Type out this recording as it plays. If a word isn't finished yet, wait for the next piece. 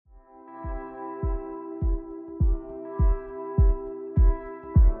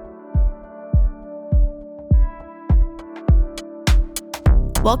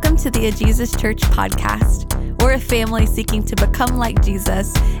Welcome to the A Jesus Church podcast. We're a family seeking to become like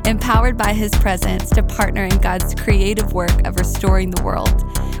Jesus, empowered by his presence to partner in God's creative work of restoring the world.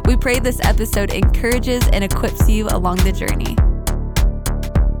 We pray this episode encourages and equips you along the journey.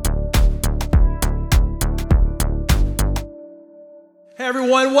 Hey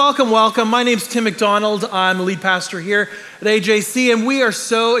everyone, welcome. My name's Tim McDonald. I'm the lead pastor here at AJC, and we are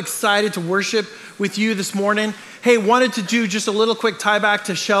so excited to worship with you this morning. Hey, wanted to do just a little quick tie back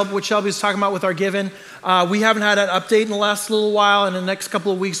to what Shelby was talking about with our giving. We haven't had an update in the last little while, and in the next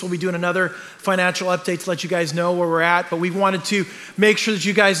couple of weeks we'll be doing another financial update to let you guys know where we're at. But we wanted to make sure that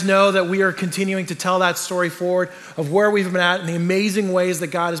you guys know that we are continuing to tell that story forward of where we've been at and the amazing ways that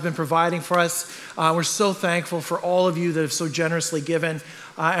God has been providing for us. We're so thankful for all of you that have so generously given,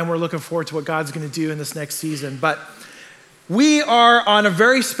 and we're looking forward to what God's going to do in this next season. But we are on a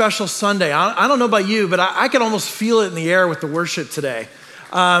very special Sunday. I don't know about you, but I can almost feel it in the air with the worship today.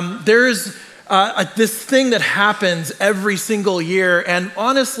 There's this thing that happens every single year, and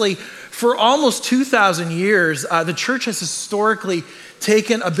honestly, for almost 2,000 years, the church has historically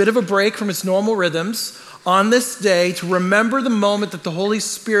taken a bit of a break from its normal rhythms on this day to remember the moment that the Holy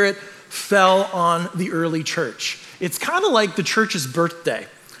Spirit fell on the early church. It's kind of like the church's birthday.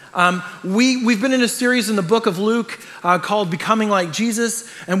 We've been in a series in the book of Luke called Becoming Like Jesus,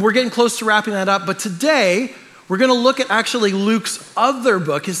 and we're getting close to wrapping that up. But today, we're going to look at actually Luke's other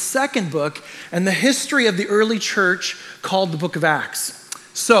book, his second book, and the history of the early church called the book of Acts.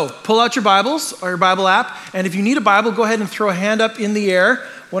 So pull out your Bibles or your Bible app, and if you need a Bible, go ahead and throw a hand up in the air.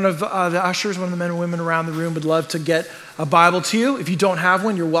 One of the ushers, one of the men and women around the room would love to get a Bible to you. If you don't have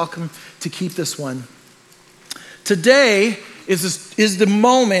one, you're welcome to keep this one. Today is the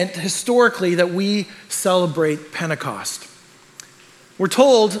moment historically that we celebrate Pentecost. We're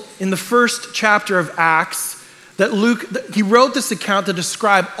told in the first chapter of Acts that he wrote this account to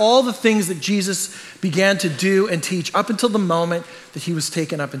describe all the things that Jesus began to do and teach up until the moment that he was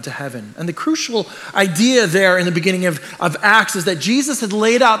taken up into heaven. And the crucial idea there in the beginning of Acts is that Jesus had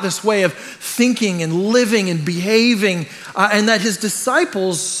laid out this way of thinking and living and behaving, and that his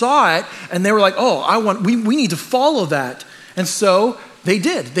disciples saw it and they were like, we need to follow that. And so they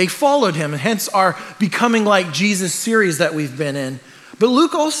did. They followed him, and hence our Becoming Like Jesus series that we've been in. But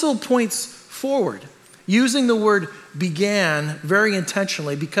Luke also points forward, using the word began very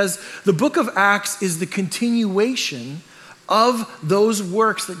intentionally, because the book of Acts is the continuation of those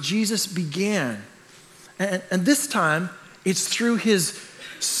works that Jesus began. And this time, it's through his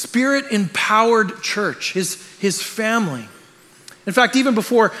Spirit-empowered church, his family. In fact, even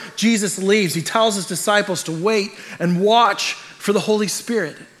before Jesus leaves, he tells his disciples to wait and watch for the Holy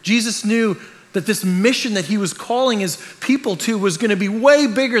Spirit. Jesus knew that this mission that he was calling his people to was going to be way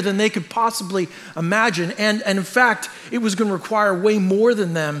bigger than they could possibly imagine. And in fact, it was going to require way more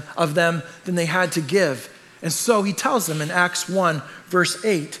of them than they had to give. And so he tells them in Acts 1, verse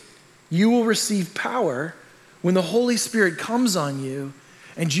 8, "You will receive power when the Holy Spirit comes on you,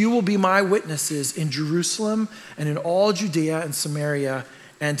 and you will be my witnesses in Jerusalem and in all Judea and Samaria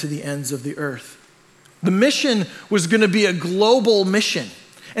and to the ends of the earth." The mission was going to be a global mission.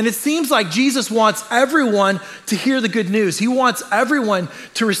 And it seems like Jesus wants everyone to hear the good news. He wants everyone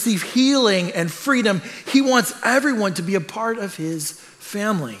to receive healing and freedom. He wants everyone to be a part of his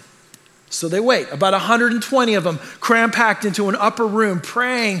family. So they wait. About 120 of them cram-packed into an upper room,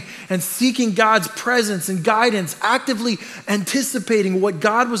 praying and seeking God's presence and guidance, actively anticipating what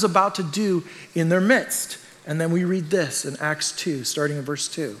God was about to do in their midst. And then we read this in Acts 2, starting in verse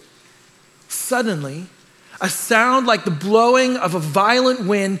 2. "Suddenly, a sound like the blowing of a violent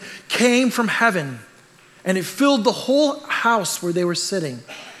wind came from heaven, and it filled the whole house where they were sitting.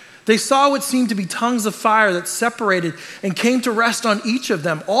 They saw what seemed to be tongues of fire that separated and came to rest on each of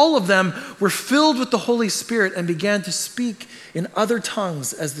them. All of them were filled with the Holy Spirit and began to speak in other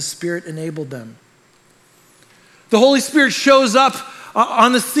tongues as the Spirit enabled them." The Holy Spirit shows up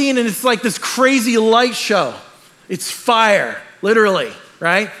on the scene, and it's like this crazy light show. It's fire, literally,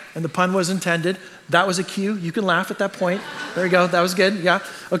 right? And the pun was intended. That was a cue. You can laugh at that point. There you go. That was good. Yeah.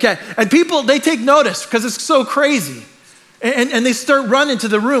 Okay. And people, they take notice because it's so crazy. And they start running to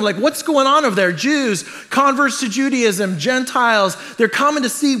the room, like, what's going on over there? Jews, converts to Judaism, Gentiles, they're coming to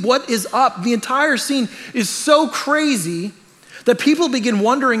see what is up. The entire scene is so crazy that people begin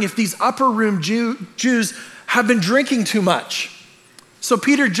wondering if these upper room Jews have been drinking too much. So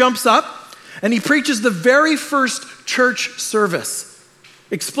Peter jumps up and he preaches the very first church service,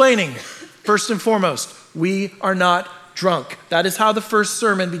 explaining, first and foremost, we are not drunk. That is how the first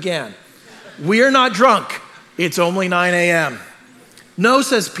sermon began. We are not drunk. It's only 9 a.m. "No,"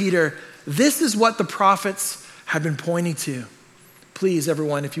 says Peter, "this is what the prophets have been pointing to. Please,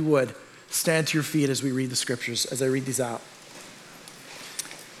 everyone, if you would, stand to your feet as we read the scriptures, as I read these out.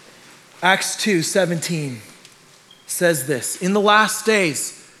 Acts 2:17 says this, "In the last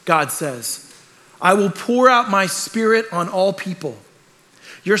days," God says, "I will pour out my spirit on all people.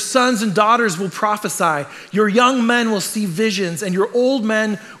 Your sons and daughters will prophesy. Your young men will see visions, and your old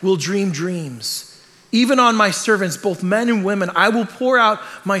men will dream dreams. Even on my servants, both men and women, I will pour out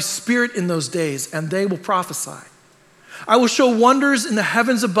my spirit in those days, and they will prophesy. I will show wonders in the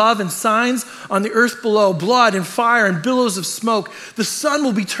heavens above and signs on the earth below, blood and fire and billows of smoke. The sun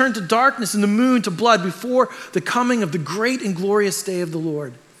will be turned to darkness and the moon to blood before the coming of the great and glorious day of the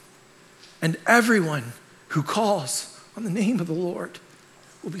Lord. And everyone who calls on the name of the Lord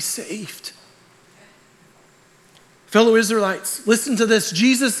will be saved." Fellow Israelites, listen to this.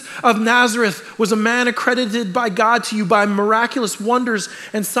 Jesus of Nazareth was a man accredited by God to you by miraculous wonders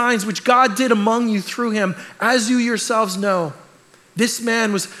and signs which God did among you through him, as you yourselves know. This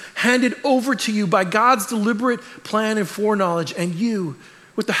man was handed over to you by God's deliberate plan and foreknowledge, and you,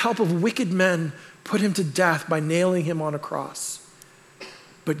 with the help of wicked men, put him to death by nailing him on a cross.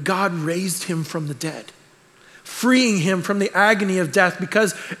 But God raised him from the dead, freeing him from the agony of death,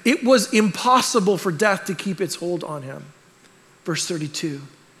 because it was impossible for death to keep its hold on him. Verse 32,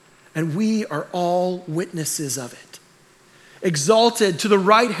 "And we are all witnesses of it. Exalted to the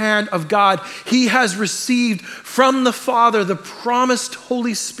right hand of God, he has received from the Father the promised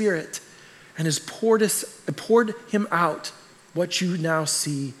Holy Spirit and has poured him out, what you now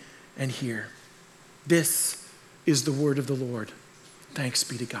see and hear." This is the word of the Lord. Thanks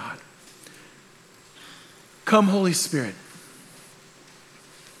be to God. Come, Holy Spirit.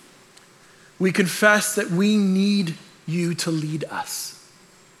 We confess that we need you to lead us.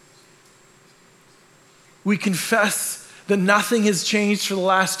 We confess that nothing has changed for the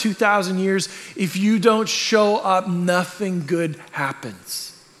last 2,000 years. If you don't show up, nothing good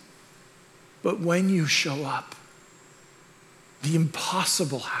happens. But when you show up, the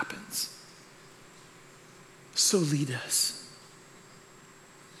impossible happens. So lead us.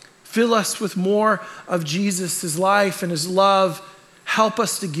 Fill us with more of Jesus, his life and his love. Help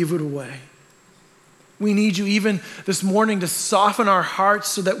us to give it away. We need you even this morning to soften our hearts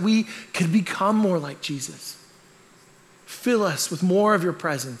so that we can become more like Jesus. Fill us with more of your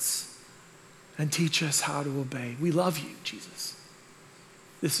presence and teach us how to obey. We love you, Jesus.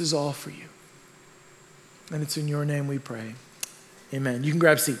 This is all for you. And it's in your name we pray. Amen. You can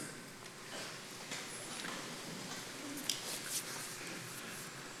grab a seat.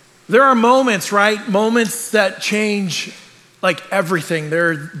 There are moments, right? Moments that change like everything.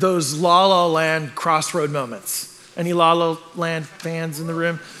 There are those La La Land crossroad moments. Any La La Land fans in the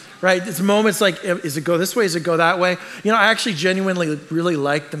room? Right? It's moments like, is it go this way? Is it go that way? You know, I actually genuinely really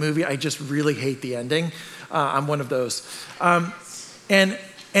like the movie. I just really hate the ending. I'm one of those.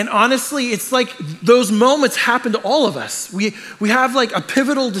 And honestly, it's like those moments happen to all of us. We have like a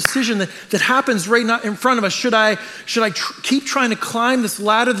pivotal decision that happens right now in front of us. Should I keep trying to climb this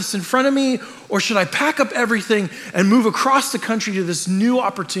ladder that's in front of me, or should I pack up everything and move across the country to this new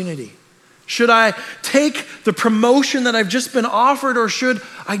opportunity? Should I take the promotion that I've just been offered, or should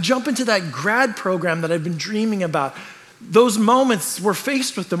I jump into that grad program that I've been dreaming about? Those moments, we're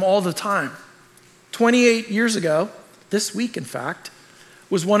faced with them all the time. 28 years ago, this week in fact,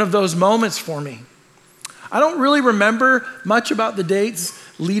 was one of those moments for me. I don't really remember much about the dates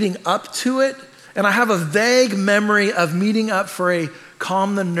leading up to it, and I have a vague memory of meeting up for a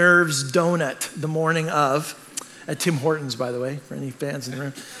calm the nerves donut the morning of, at Tim Hortons, by the way, for any fans in the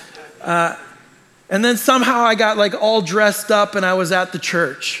room. And then somehow I got like all dressed up and I was at the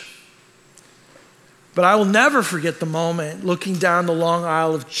church. But I will never forget the moment looking down the long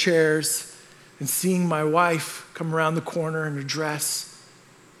aisle of chairs and seeing my wife come around the corner in her dress.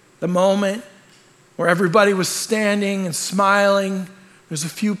 The moment where everybody was standing and smiling. There's a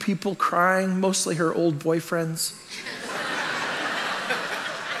few people crying, mostly her old boyfriends.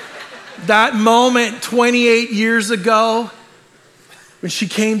 That moment 28 years ago, when she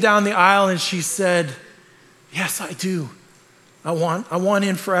came down the aisle and she said, "Yes, I do. I want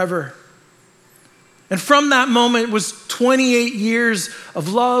in forever." And from that moment was 28 years of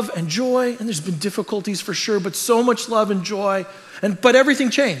love and joy, and there's been difficulties for sure, but so much love and joy. But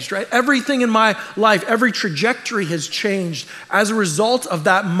everything changed, right? Everything in my life, every trajectory has changed as a result of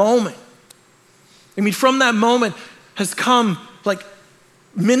that moment. I mean, from that moment has come like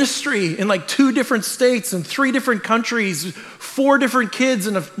ministry in like 2 different states and 3 different countries, 4 different kids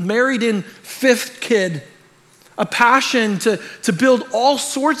and a married in 5th kid. A passion to build all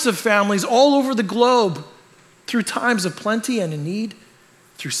sorts of families all over the globe through times of plenty and in need,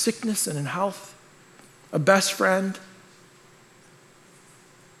 through sickness and in health. A best friend.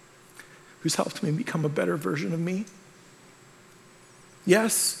 who's helped me become a better version of me.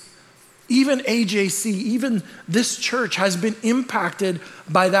 Yes, even AJC, even this church has been impacted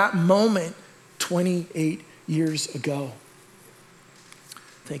by that moment 28 years ago.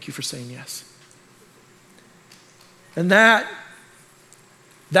 Thank you for saying yes. And that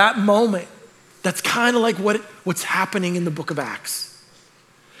moment, that's kind of like what's happening in the book of Acts.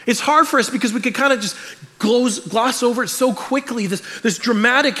 It's hard for us because we could kind of just gloss over it so quickly, this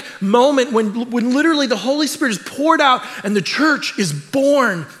dramatic moment when literally the Holy Spirit is poured out and the church is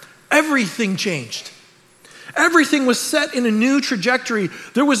born. Everything changed. Everything was set in a new trajectory.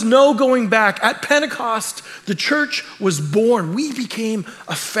 There was no going back. At Pentecost, the church was born. We became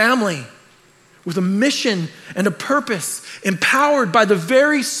a family with a mission and a purpose, empowered by the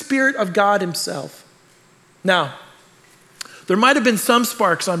very Spirit of God himself. Now, there might have been some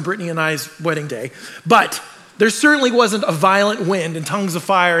sparks on Brittany and I's wedding day, but there certainly wasn't a violent wind and tongues of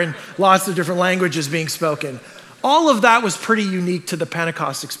fire and lots of different languages being spoken. All of that was pretty unique to the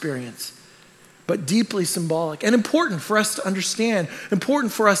Pentecost experience, but deeply symbolic and important for us to understand,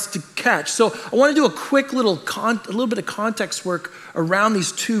 important for us to catch. So I want to do a quick little bit of context work around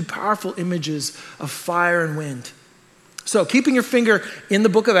these two powerful images of fire and wind. So keeping your finger in the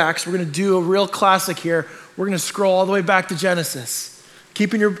book of Acts, we're going to do a real classic here. We're going to scroll all the way back to Genesis.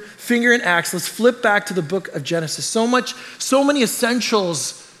 Keeping your finger in Acts, let's flip back to the book of Genesis. So many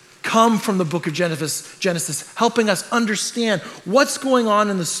essentials come from the book of Genesis, helping us understand what's going on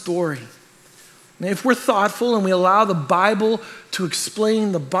in the story. And if we're thoughtful and we allow the Bible to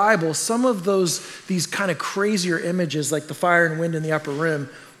explain the Bible, some of these kind of crazier images like the fire and wind in the upper room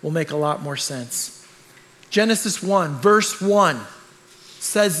will make a lot more sense. Genesis 1, verse 1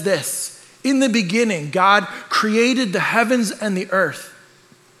 says this: in the beginning, God created the heavens and the earth.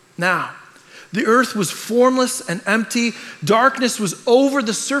 Now, the earth was formless and empty. Darkness was over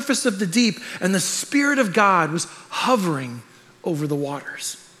the surface of the deep, and the Spirit of God was hovering over the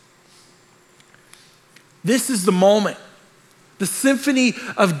waters. This is the moment. The symphony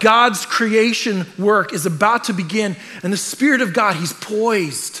of God's creation work is about to begin, and the Spirit of God, he's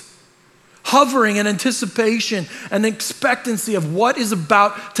poised, hovering in anticipation and expectancy of what is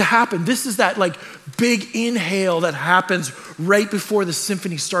about to happen. This is that like big inhale that happens right before the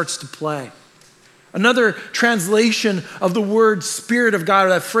symphony starts to play. Another translation of the word Spirit of God, or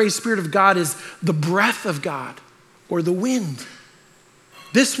that phrase Spirit of God, is the breath of God or the wind.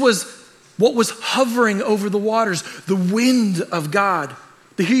 This was what was hovering over the waters, the wind of God.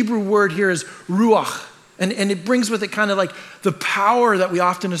 The Hebrew word here is ruach. And it brings with it kind of like the power that we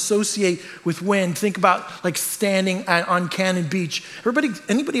often associate with wind. Think about like standing on Cannon Beach.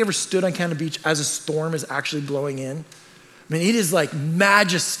 Anybody ever stood on Cannon Beach as a storm is actually blowing in? I mean, it is like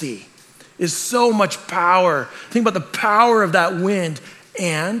majesty, is so much power. Think about the power of that wind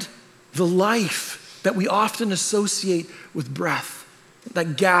and the life that we often associate with breath,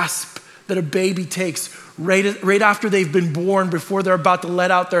 that gasp that a baby takes right after they've been born, before they're about to let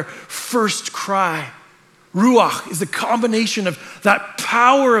out their first cry. Ruach is the combination of that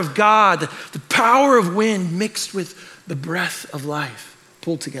power of God, the power of wind mixed with the breath of life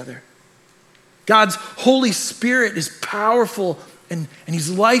pulled together. God's Holy Spirit is powerful and he's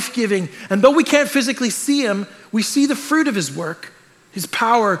life-giving. And though we can't physically see him, we see the fruit of his work, his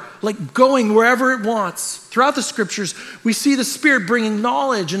power like going wherever it wants. Throughout the scriptures, we see the Spirit bringing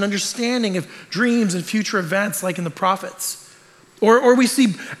knowledge and understanding of dreams and future events like in the prophets. Or we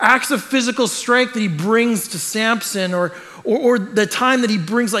see acts of physical strength that he brings to Samson, or the time that he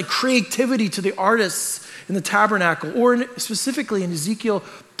brings like creativity to the artists in the tabernacle, or specifically in Ezekiel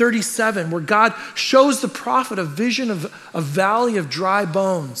 37, where God shows the prophet a vision of a valley of dry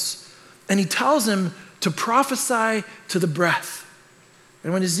bones. And he tells him to prophesy to the breath.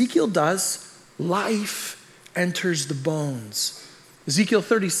 And when Ezekiel does, life enters the bones. Ezekiel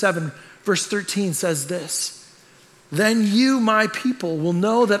 37, verse 13 says this: then you, my people, will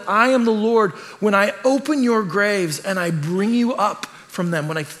know that I am the Lord when I open your graves and I bring you up from them.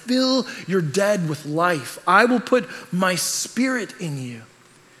 When I fill your dead with life, I will put my Spirit in you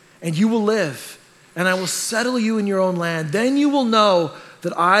and you will live, and I will settle you in your own land. Then you will know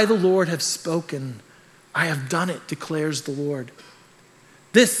that I, the Lord, have spoken. I have done it, declares the Lord.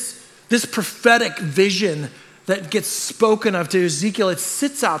 This prophetic vision that gets spoken of to Ezekiel, it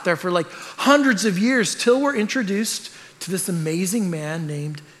sits out there for like hundreds of years till we're introduced to this amazing man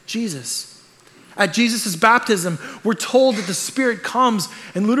named Jesus. At Jesus' baptism, we're told that the Spirit comes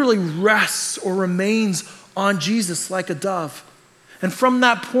and literally rests or remains on Jesus like a dove. And from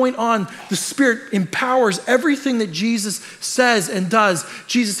that point on, the Spirit empowers everything that Jesus says and does.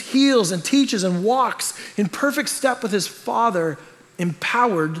 Jesus heals and teaches and walks in perfect step with his Father,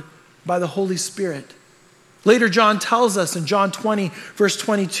 empowered by the Holy Spirit. Later, John tells us in John 20, verse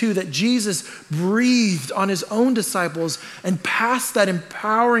 22, that Jesus breathed on his own disciples and passed that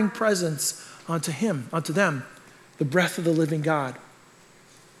empowering presence onto them, the breath of the living God.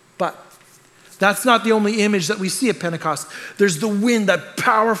 But that's not the only image that we see at Pentecost. There's the wind, that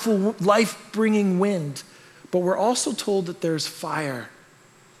powerful, life-bringing wind. But we're also told that there's fire.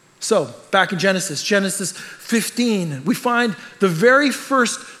 So, back in Genesis 15, we find the very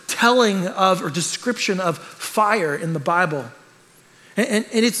first telling of or description of fire in the Bible. And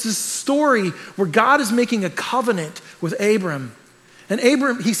it's this story where God is making a covenant with Abram. And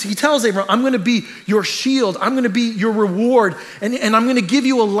Abram, he tells Abram, I'm going to be your shield. I'm going to be your reward. And I'm going to give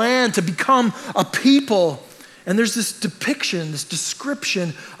you a land to become a people. And there's this depiction, this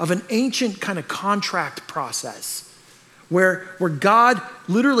description of an ancient kind of contract process where God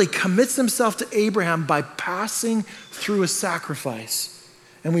literally commits himself to Abraham by passing through a sacrifice.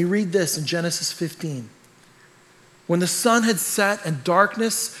 And we read this in Genesis 15. When the sun had set and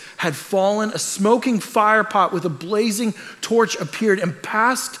darkness had fallen, a smoking fire pot with a blazing torch appeared and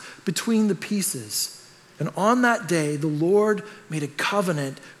passed between the pieces. And on that day, the Lord made a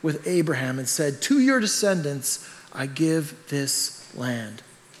covenant with Abraham and said, to your descendants, I give this land.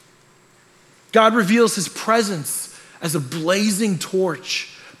 God reveals his presence as a blazing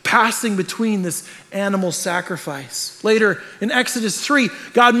torch passing between this animal sacrifice. Later in Exodus 3,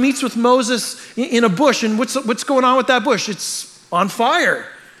 God meets with Moses in a bush, and what's going on with that bush? It's on fire.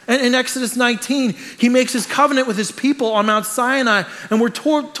 And in Exodus 19, he makes his covenant with his people on Mount Sinai, and we're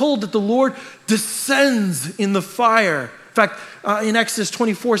told that the Lord descends in the fire. In fact, in Exodus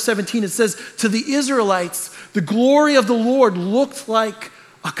 24:17, it says, to the Israelites, the glory of the Lord looked like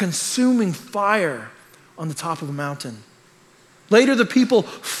a consuming fire on the top of a mountain. Later, the people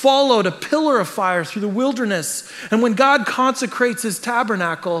followed a pillar of fire through the wilderness. And when God consecrates his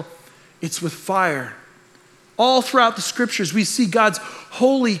tabernacle, it's with fire. All throughout the scriptures, we see God's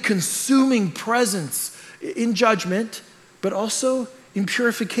holy, consuming presence in judgment, but also in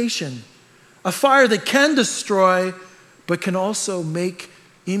purification. A fire that can destroy, but can also make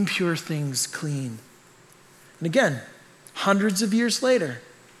impure things clean. And again, hundreds of years later,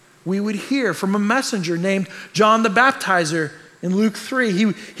 we would hear from a messenger named John the Baptizer in Luke 3. He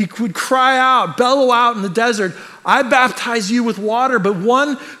would cry out, bellow out in the desert, I baptize you with water, but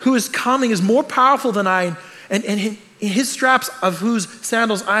one who is coming is more powerful than I, and in his straps of whose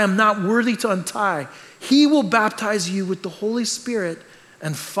sandals I am not worthy to untie. He will baptize you with the Holy Spirit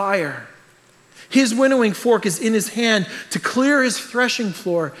and fire. His winnowing fork is in his hand to clear his threshing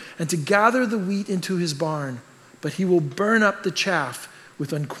floor and to gather the wheat into his barn, but he will burn up the chaff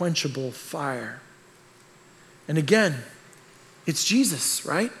with unquenchable fire. And again, it's Jesus,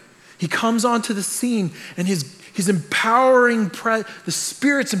 right? He comes onto the scene, and his empowering, the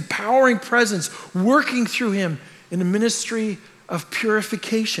Spirit's empowering presence working through him in a ministry of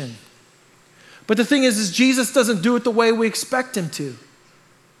purification. But the thing is Jesus doesn't do it the way we expect him to.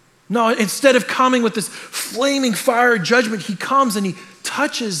 No, instead of coming with this flaming fire of judgment, he comes and he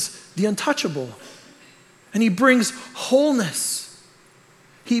touches the untouchable. And he brings wholeness.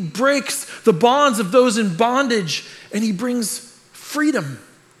 He breaks the bonds of those in bondage, and he brings freedom.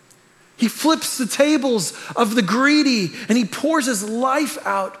 He flips the tables of the greedy, and he pours his life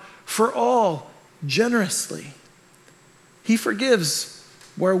out for all generously. He forgives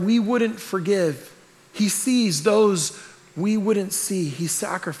where we wouldn't forgive. He sees those we wouldn't see. He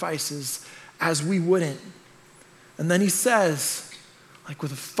sacrifices as we wouldn't. And then he says, like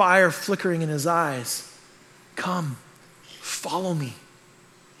with a fire flickering in his eyes, come, follow me.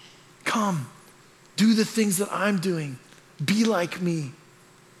 Come, do the things that I'm doing. Be like me.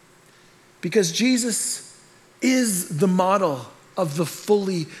 Because Jesus is the model of the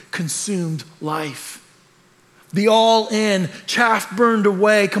fully consumed life. The all-in, chaff burned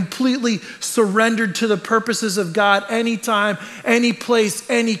away, completely surrendered to the purposes of God, anytime, any place,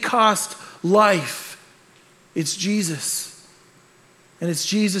 any cost life. It's Jesus. And it's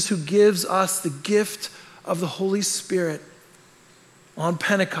Jesus who gives us the gift of the Holy Spirit on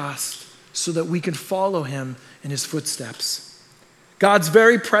Pentecost so that we can follow him in his footsteps. God's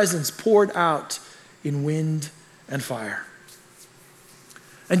very presence poured out in wind and fire.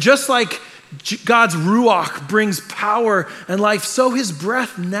 And just like God's ruach brings power and life, so his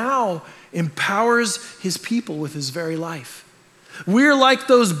breath now empowers his people with his very life. We're like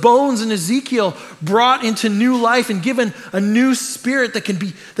those bones in Ezekiel brought into new life and given a new spirit that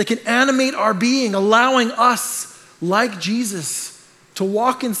can animate our being, allowing us, like Jesus, to to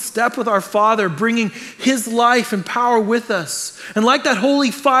walk in step with our Father, bringing his life and power with us. And like that holy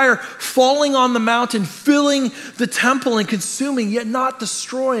fire falling on the mountain, filling the temple and consuming, yet not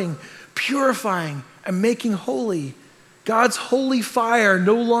destroying, purifying and making holy. God's holy fire,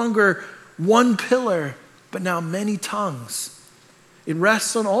 no longer one pillar, but now many tongues. It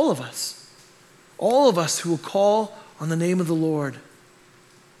rests on all of us who will call on the name of the Lord.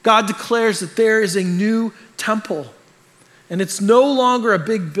 God declares that there is a new temple, and it's no longer a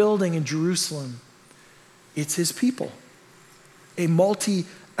big building in Jerusalem. It's his people, a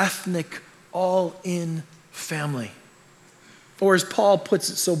multi-ethnic, all-in family. Or as Paul puts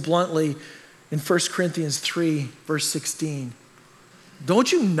it so bluntly in 1 Corinthians 3, verse 16, don't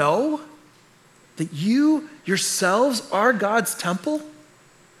you know that you yourselves are God's temple?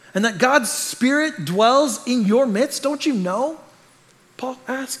 And that God's Spirit dwells in your midst? Don't you know? Paul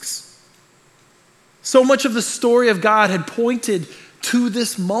asks. So much of the story of God had pointed to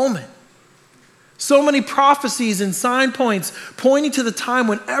this moment. So many prophecies and sign points pointing to the time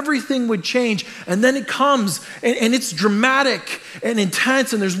when everything would change. And then it comes, and it's dramatic and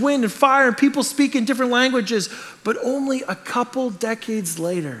intense, and there's wind and fire, and people speak in different languages. But only a couple decades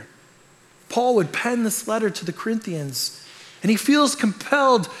later, Paul would pen this letter to the Corinthians, and he feels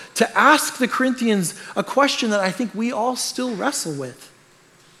compelled to ask the Corinthians a question that I think we all still wrestle with.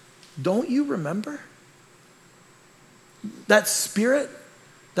 Don't you remember that Spirit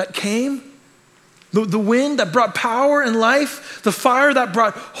that came? The wind that brought power and life, the fire that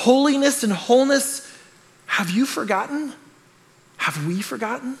brought holiness and wholeness. Have you forgotten? Have we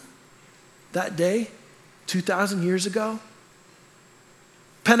forgotten that day 2,000 years ago?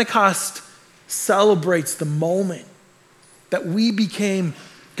 Pentecost celebrates the moment that we became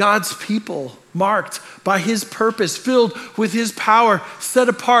God's people, marked by his purpose, filled with his power, set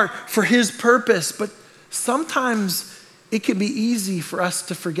apart for his purpose. But sometimes it can be easy for us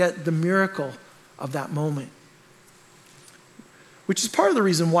to forget the miracle of that moment, which is part of the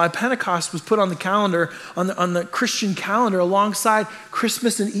reason why Pentecost was put on the calendar, on the Christian calendar, alongside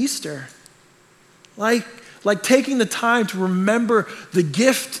Christmas and Easter. Like taking the time to remember the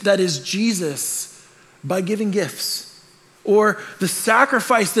gift that is Jesus by giving gifts, or the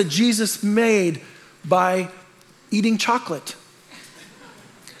sacrifice that Jesus made by eating chocolate.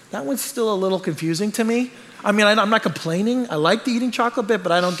 That one's still a little confusing to me. I mean, I'm not complaining. I like the eating chocolate bit,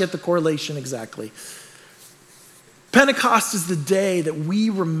 but I don't get the correlation exactly. Pentecost is the day that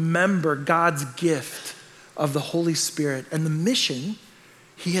we remember God's gift of the Holy Spirit and the mission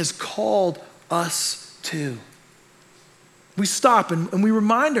he has called us to. We stop and we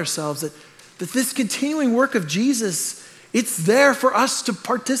remind ourselves that this continuing work of Jesus, it's there for us to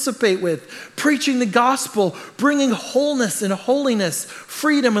participate with, preaching the gospel, bringing wholeness and holiness,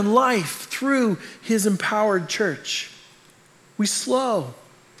 freedom and life through his empowered church. We slow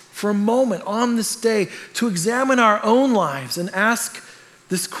for a moment on this day to examine our own lives and ask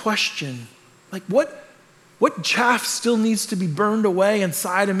this question, like what chaff still needs to be burned away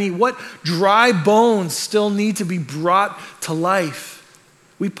inside of me? What dry bones still need to be brought to life?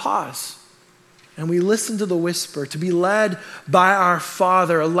 We pause. And we listen to the whisper, to be led by our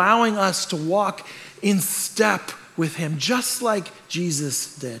Father, allowing us to walk in step with him, just like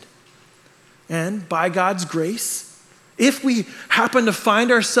Jesus did. And by God's grace, if we happen to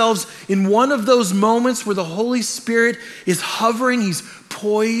find ourselves in one of those moments where the Holy Spirit is hovering, he's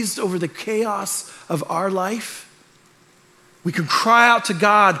poised over the chaos of our life, we can cry out to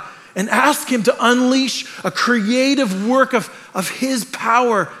God and ask him to unleash a creative work of his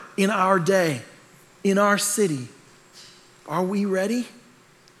power in our day, in our city. Are we ready,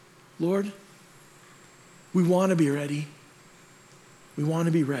 Lord? We want to be ready. We want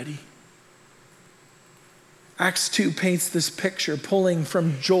to be ready. Acts 2 paints this picture, pulling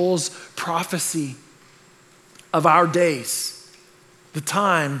from Joel's prophecy of our days, the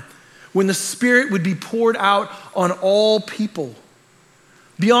time when the Spirit would be poured out on all people.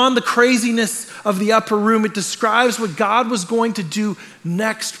 Beyond the craziness of the upper room, it describes what God was going to do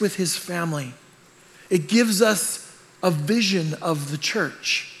next with his family. It gives us a vision of the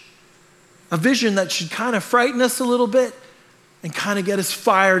church, a vision that should kind of frighten us a little bit and kind of get us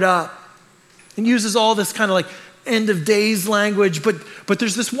fired up, and uses all this kind of like end of days language. But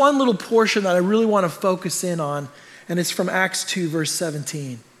there's this one little portion that I really want to focus in on, and it's from Acts 2, verse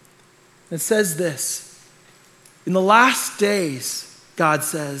 17. It says this: in the last days, God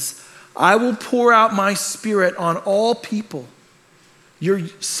says, I will pour out my Spirit on all people. Your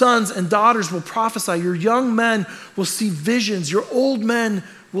sons and daughters will prophesy. Your young men will see visions. Your old men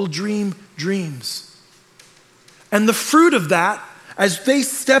will dream dreams. And the fruit of that, as they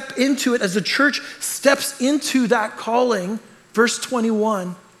step into it, as the church steps into that calling Verse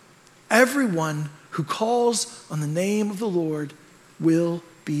 21, everyone who calls on the name of the Lord will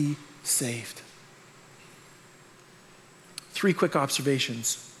be saved. 3 quick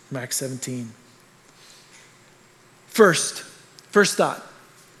observations from Acts 17. First thought,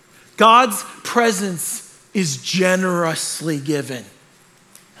 God's presence is generously given.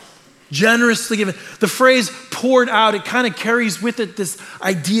 Generously given. The phrase poured out, it kind of carries with it this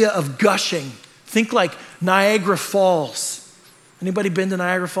idea of gushing. Think like Niagara Falls. Anybody been to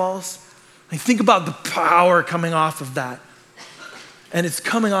Niagara Falls? Think about the power coming off of that. And it's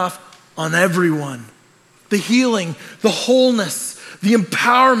coming off on everyone. The healing, the wholeness, the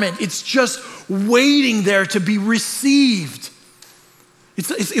empowerment, it's just waiting there to be received.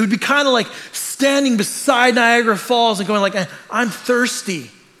 It would be kind of like standing beside Niagara Falls and going like, I'm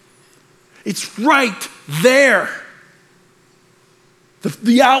thirsty. It's right there.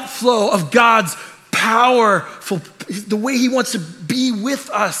 The outflow of God's powerful, the way he wants to be with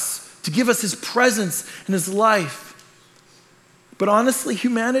us, to give us his presence and his life. But honestly,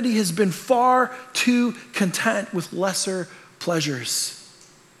 humanity has been far too content with lesser pleasures.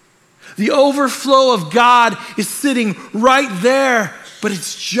 The overflow of God is sitting right there, but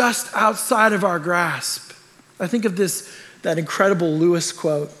it's just outside of our grasp. I think of that incredible Lewis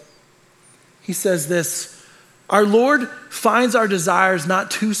quote. He says this, "Our Lord finds our desires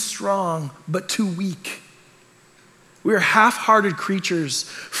not too strong, but too weak. We are half-hearted creatures,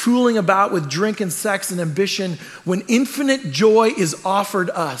 fooling about with drink and sex and ambition when infinite joy is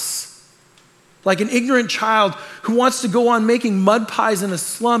offered us. Like an ignorant child who wants to go on making mud pies in a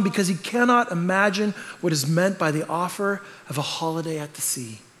slum because he cannot imagine what is meant by the offer of a holiday at the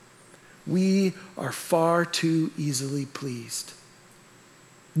sea. We are far too easily pleased."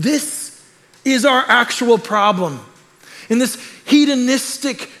 This is our actual problem. In this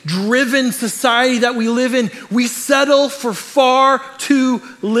hedonistic, driven society that we live in, we settle for far too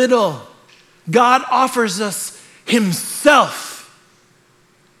little. God offers us himself,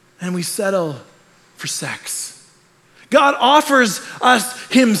 and we settle for sex. God offers us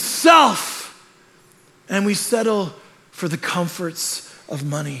himself, and we settle for the comforts of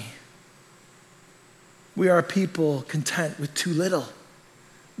money. We are a people content with too little,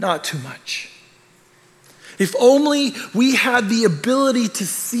 not too much. If only we had the ability to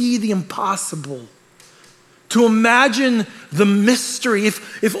see the impossible, to imagine the mystery,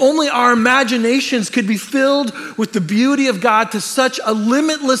 if only our imaginations could be filled with the beauty of God to such a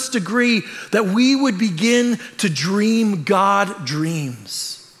limitless degree that we would begin to dream God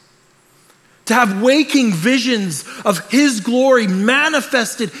dreams. To have waking visions of his glory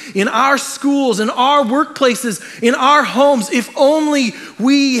manifested in our schools, in our workplaces, in our homes, if only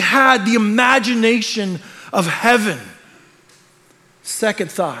we had the imagination of heaven. Second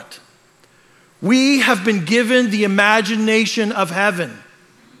thought, we have been given the imagination of heaven.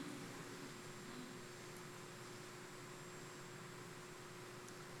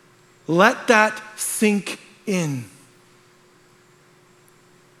 Let that sink in.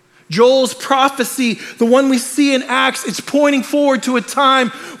 Joel's prophecy, the one we see in Acts, it's pointing forward to a time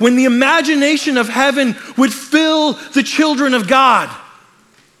when the imagination of heaven would fill the children of God.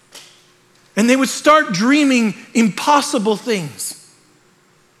 And they would start dreaming impossible things.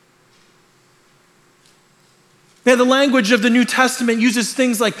 Now, the language of the New Testament uses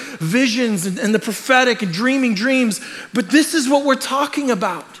things like visions and the prophetic and dreaming dreams, but this is what we're talking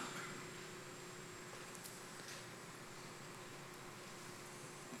about.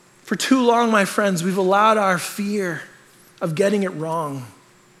 For too long, my friends, we've allowed our fear of getting it wrong,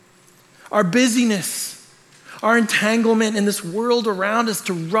 our busyness, our entanglement in this world around us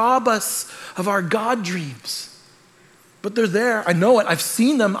to rob us of our God dreams. But they're there. I know it. I've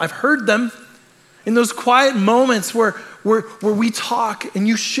seen them. I've heard them. In those quiet moments where we talk and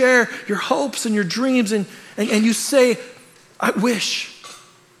you share your hopes and your dreams and you say, I wish.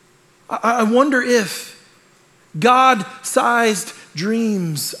 I wonder if God-sized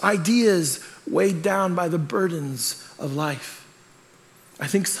dreams, ideas weighed down by the burdens of life. I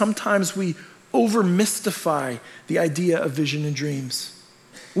think sometimes we over-mystify the idea of vision and dreams.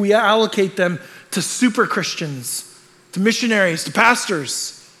 We allocate them to super Christians, to missionaries, to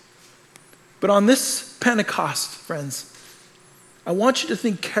pastors. But on this Pentecost, friends, I want you to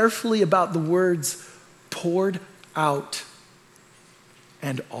think carefully about the words poured out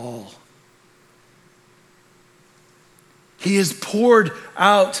and all. He has poured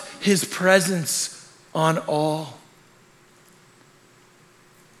out his presence on all.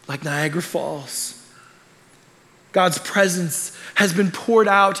 Like Niagara Falls. God's presence has been poured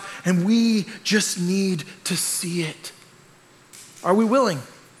out and we just need to see it. Are we willing?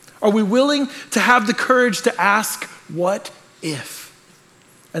 Are we willing to have the courage to ask, what if,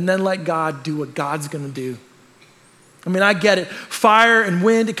 and then let God do what God's gonna do. I mean, I get it. Fire and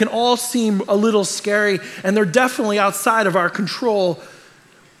wind, it can all seem a little scary, and they're definitely outside of our control.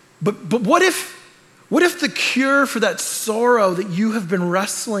 But what if the cure for that sorrow that you have been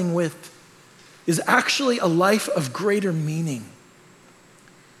wrestling with is actually a life of greater meaning,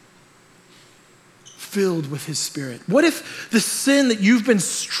 filled with his Spirit? What if the sin that you've been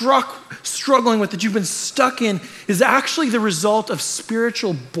struggling with, that you've been stuck in, is actually the result of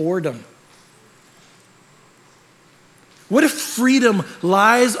spiritual boredom? What if freedom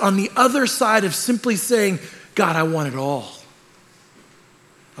lies on the other side of simply saying, God, I want it all.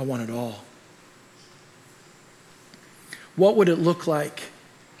 I want it all. What would it look like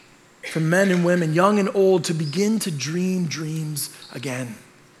for men and women, young and old, to begin to dream dreams again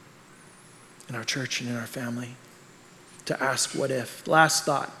in our church and in our family? To ask what if. Last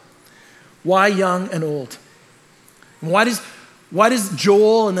thought. Why young and old? Why does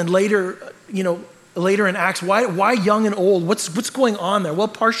Joel, and then later in Acts, why young and old? What's going on there? Well,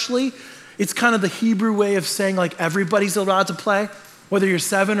 partially, it's kind of the Hebrew way of saying like everybody's allowed to play. Whether you're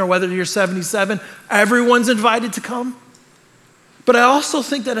 7 or whether you're 77, everyone's invited to come. But I also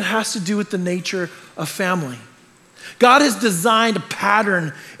think that it has to do with the nature of family. God has designed a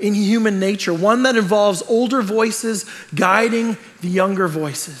pattern in human nature, one that involves older voices guiding the younger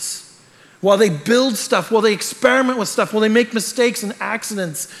voices. While they build stuff, while they experiment with stuff, while they make mistakes and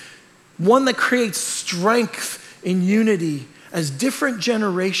accidents, one that creates strength in unity as different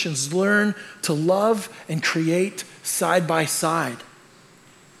generations learn to love and create side by side.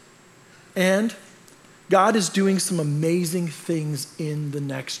 And God is doing some amazing things in the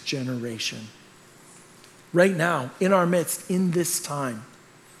next generation. Right now, in our midst, in this time.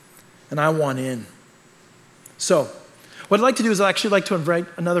 And I want in. So, what I'd like to do is I'd actually like to invite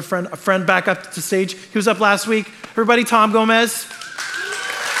a friend back up to stage. He was up last week. Everybody, Tom Gomez.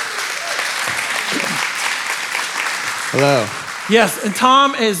 Hello. Yes, and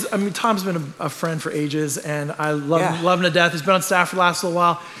Tom's been a friend for ages, and I love him to death. He's been on staff for the last little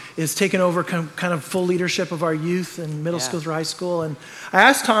while. Is taking over kind of full leadership of our youth and middle school through high school. And I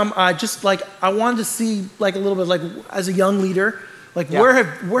asked Tom, I wanted to see a little bit as a young leader, where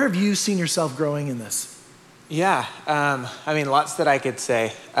have you seen yourself growing in this? Yeah, lots that I could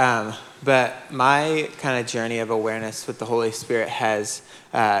say. But my kind of journey of awareness with the Holy Spirit has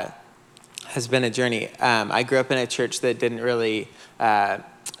been a journey. I grew up in a church that didn't really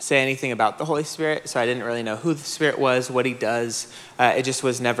say anything about the Holy Spirit, so I didn't really know who the Spirit was, what he does. It just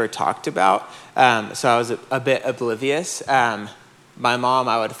was never talked about. So I was a bit oblivious. My mom,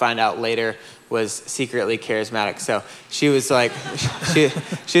 I would find out later, was secretly charismatic. So she was like,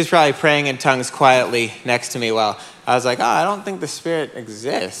 she was probably praying in tongues quietly next to me while I was like, I don't think the Spirit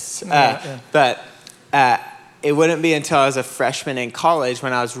exists. But it wouldn't be until I was a freshman in college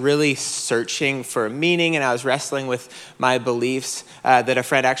when I was really searching for meaning and I was wrestling with my beliefs that a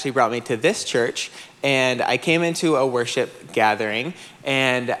friend actually brought me to this church. And I came into a worship gathering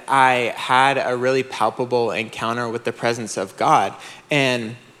and I had a really palpable encounter with the presence of God.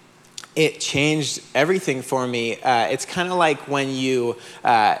 And it changed everything for me. It's kind of like when you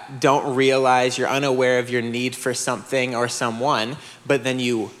don't realize, you're unaware of your need for something or someone, but then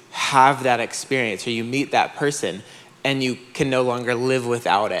you have that experience or you meet that person and you can no longer live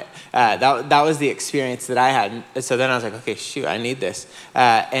without it. That was the experience that I had. And so then I was like, okay, shoot, I need this.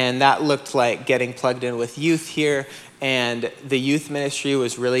 And that looked like getting plugged in with youth here. And the youth ministry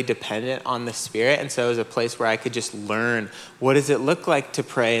was really dependent on the Spirit. And so it was a place where I could just learn, what does it look like to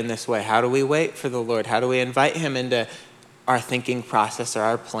pray in this way? How do we wait for the Lord? How do we invite him into our thinking process or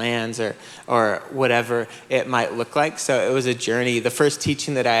our plans or whatever it might look like? So it was a journey. The first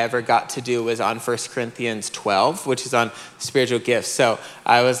teaching that I ever got to do was on 1 Corinthians 12, which is on spiritual gifts. So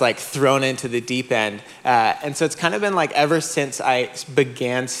I was thrown into the deep end. And so it's kind of been ever since I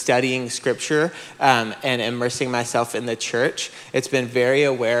began studying scripture and immersing myself in the church, it's been very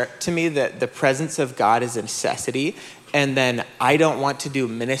aware to me that the presence of God is a necessity. And then I don't want to do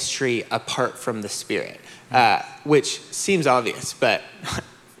ministry apart from the Spirit. Which seems obvious, but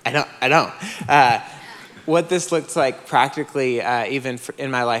I don't. What this looks like practically, even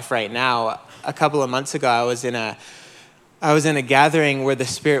in my life right now, a couple of months ago, I was in a gathering where the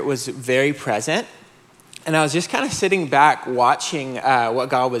Spirit was very present, and I was just kind of sitting back watching what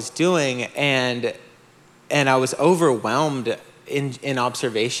God was doing, and I was overwhelmed in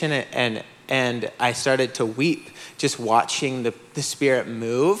observation and and I started to weep just watching the Spirit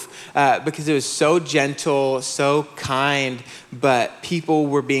move because it was so gentle, so kind, but people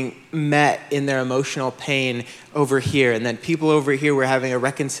were being met in their emotional pain over here. And then people over here were having a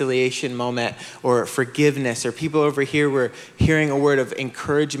reconciliation moment or forgiveness, or people over here were hearing a word of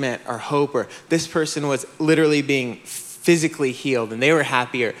encouragement or hope, or this person was literally being physically healed and they were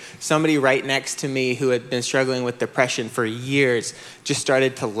happier. Somebody right next to me who had been struggling with depression for years just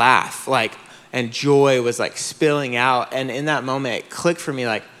started to laugh, and joy was spilling out. And in that moment, it clicked for me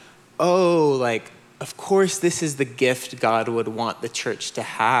of course, this is the gift God would want the church to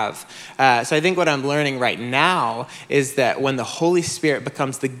have. So I think what I'm learning right now is that when the Holy Spirit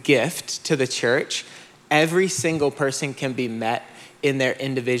becomes the gift to the church, every single person can be met in their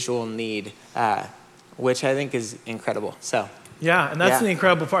individual need, which I think is incredible. So. Yeah, and that's the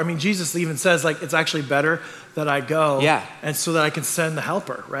incredible part. I mean, Jesus even says, it's actually better that I go, and so that I can send the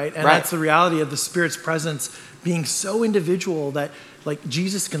helper, right? And that's the reality of the Spirit's presence being so individual that,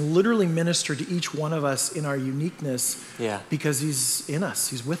 Jesus can literally minister to each one of us in our uniqueness because he's in us,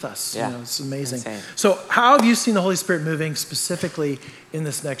 he's with us. Yeah. It's amazing. Insane. So how have you seen the Holy Spirit moving specifically in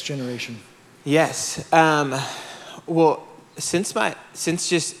this next generation? Yes. Well, since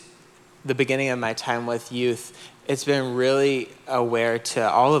just the beginning of my time with youth, it's been really aware to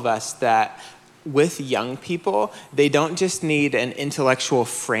all of us that with young people, they don't just need an intellectual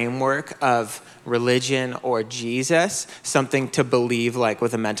framework of religion or Jesus, something to believe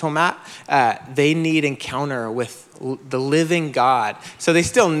with a mental map. They need encounter with the living God. So they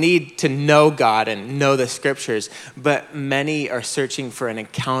still need to know God and know the scriptures, but many are searching for an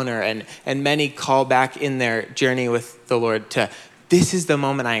encounter, and many call back in their journey with the Lord to, this is the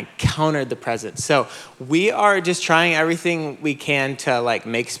moment I encountered the presence. So we are just trying everything we can to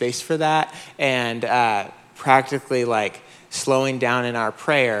make space for that, and practically slowing down in our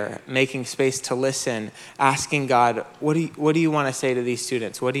prayer, making space to listen, asking God, what do you want to say to these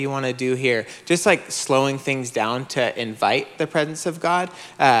students? What do you want to do here? Just slowing things down to invite the presence of God.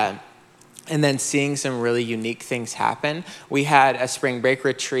 And then seeing some really unique things happen. We had a spring break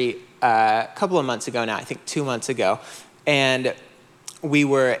retreat a couple of months ago now, I think 2 months ago, and we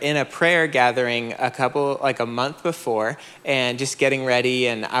were in a prayer gathering a month before and just getting ready.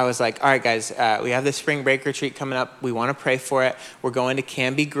 And I was like, all right, guys, we have this spring break retreat coming up. We want to pray for it. We're going to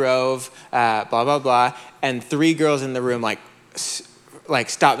Canby Grove, blah, blah, blah. And 3 girls in the room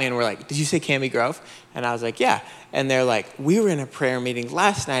stopped me and were like, did you say Canby Grove? And I was like, yeah. And they're like, we were in a prayer meeting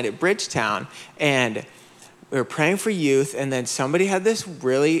last night at Bridgetown, and we were praying for youth. And then somebody had this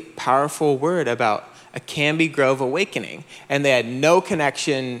really powerful word about a Canby Grove awakening, and they had no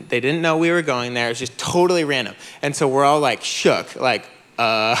connection. They didn't know we were going there. It was just totally random. And so we're all shook, what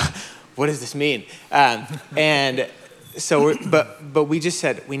does this mean? And so, but we just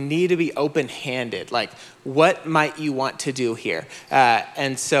said, we need to be open-handed. What might you want to do here?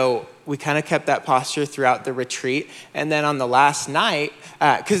 And so we kind of kept that posture throughout the retreat. And then on the last night,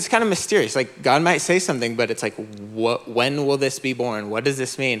 because it's kind of mysterious, God might say something, but it's when will this be born? What does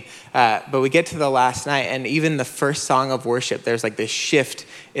this mean? But we get to the last night, and even the first song of worship, there's this shift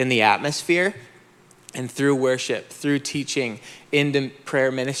in the atmosphere. And through worship, through teaching, into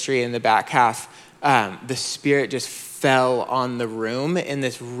prayer ministry in the back half, the Spirit just fell on the room in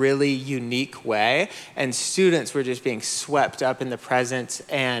this really unique way. And students were just being swept up in the presence.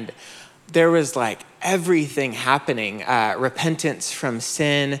 And there was everything happening. Repentance from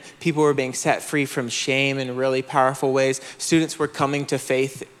sin. People were being set free from shame in really powerful ways. Students were coming to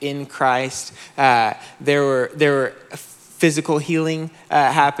faith in Christ. There were physical healing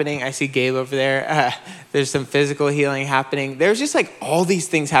happening. I see Gabe over there. There's some physical healing happening. There's just all these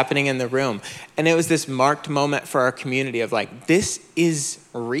things happening in the room. And it was this marked moment for our community of this is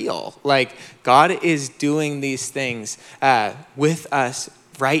real. God is doing these things with us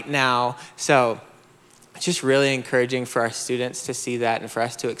right now. So it's just really encouraging for our students to see that and for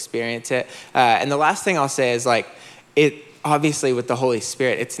us to experience it. And the last thing I'll say is it obviously with the Holy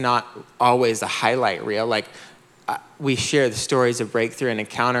Spirit, it's not always a highlight reel. We share the stories of breakthrough and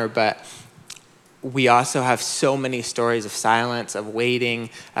encounter, but we also have so many stories of silence, of waiting.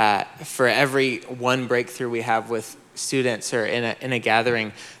 For every one breakthrough we have with students or in a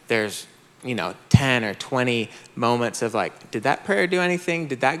gathering, there's 10 or 20 moments of did that prayer do anything?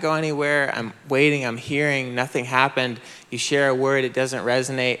 Did that go anywhere? I'm waiting, I'm hearing, nothing happened. You share a word, it doesn't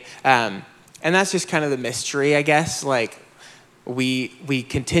resonate. And that's just kind of the mystery, I guess. We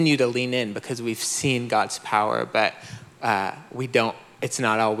continue to lean in because we've seen God's power, but it's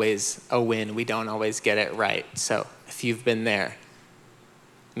not always a win. We don't always get it right. So if you've been there,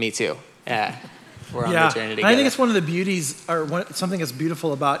 me too. We're on the journey together. I think it's one of the beauties, or something that's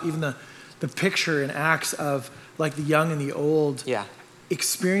beautiful about even the the picture in Acts of like the young and the old Yeah.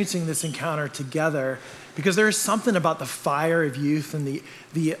 experiencing this encounter together, because there is something about the fire of youth and the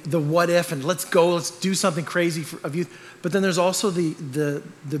what if and let's do something crazy of youth. But then there's also the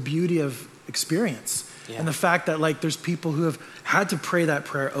beauty of experience. Yeah. And the fact that like there's people who have had to pray that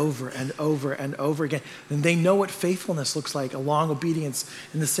prayer over and over and over again. And they know what faithfulness looks like, a long obedience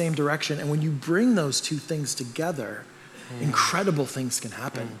in the same direction. And when you bring those two things together, incredible things can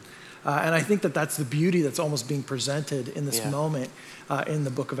happen. And I think that that's the beauty that's almost being presented in this moment in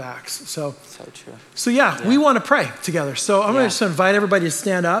the book of Acts. So true. So we want to pray together. So I'm going to just invite everybody to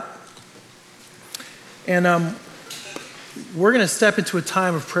stand up. And we're going to step into a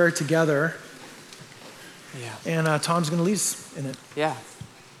time of prayer together. Yeah. And Tom's going to lead us in it. Yeah.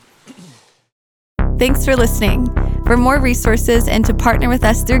 Thanks for listening. For more resources and to partner with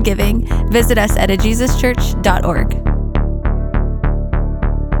us through giving, visit us at ajesuschurch.org.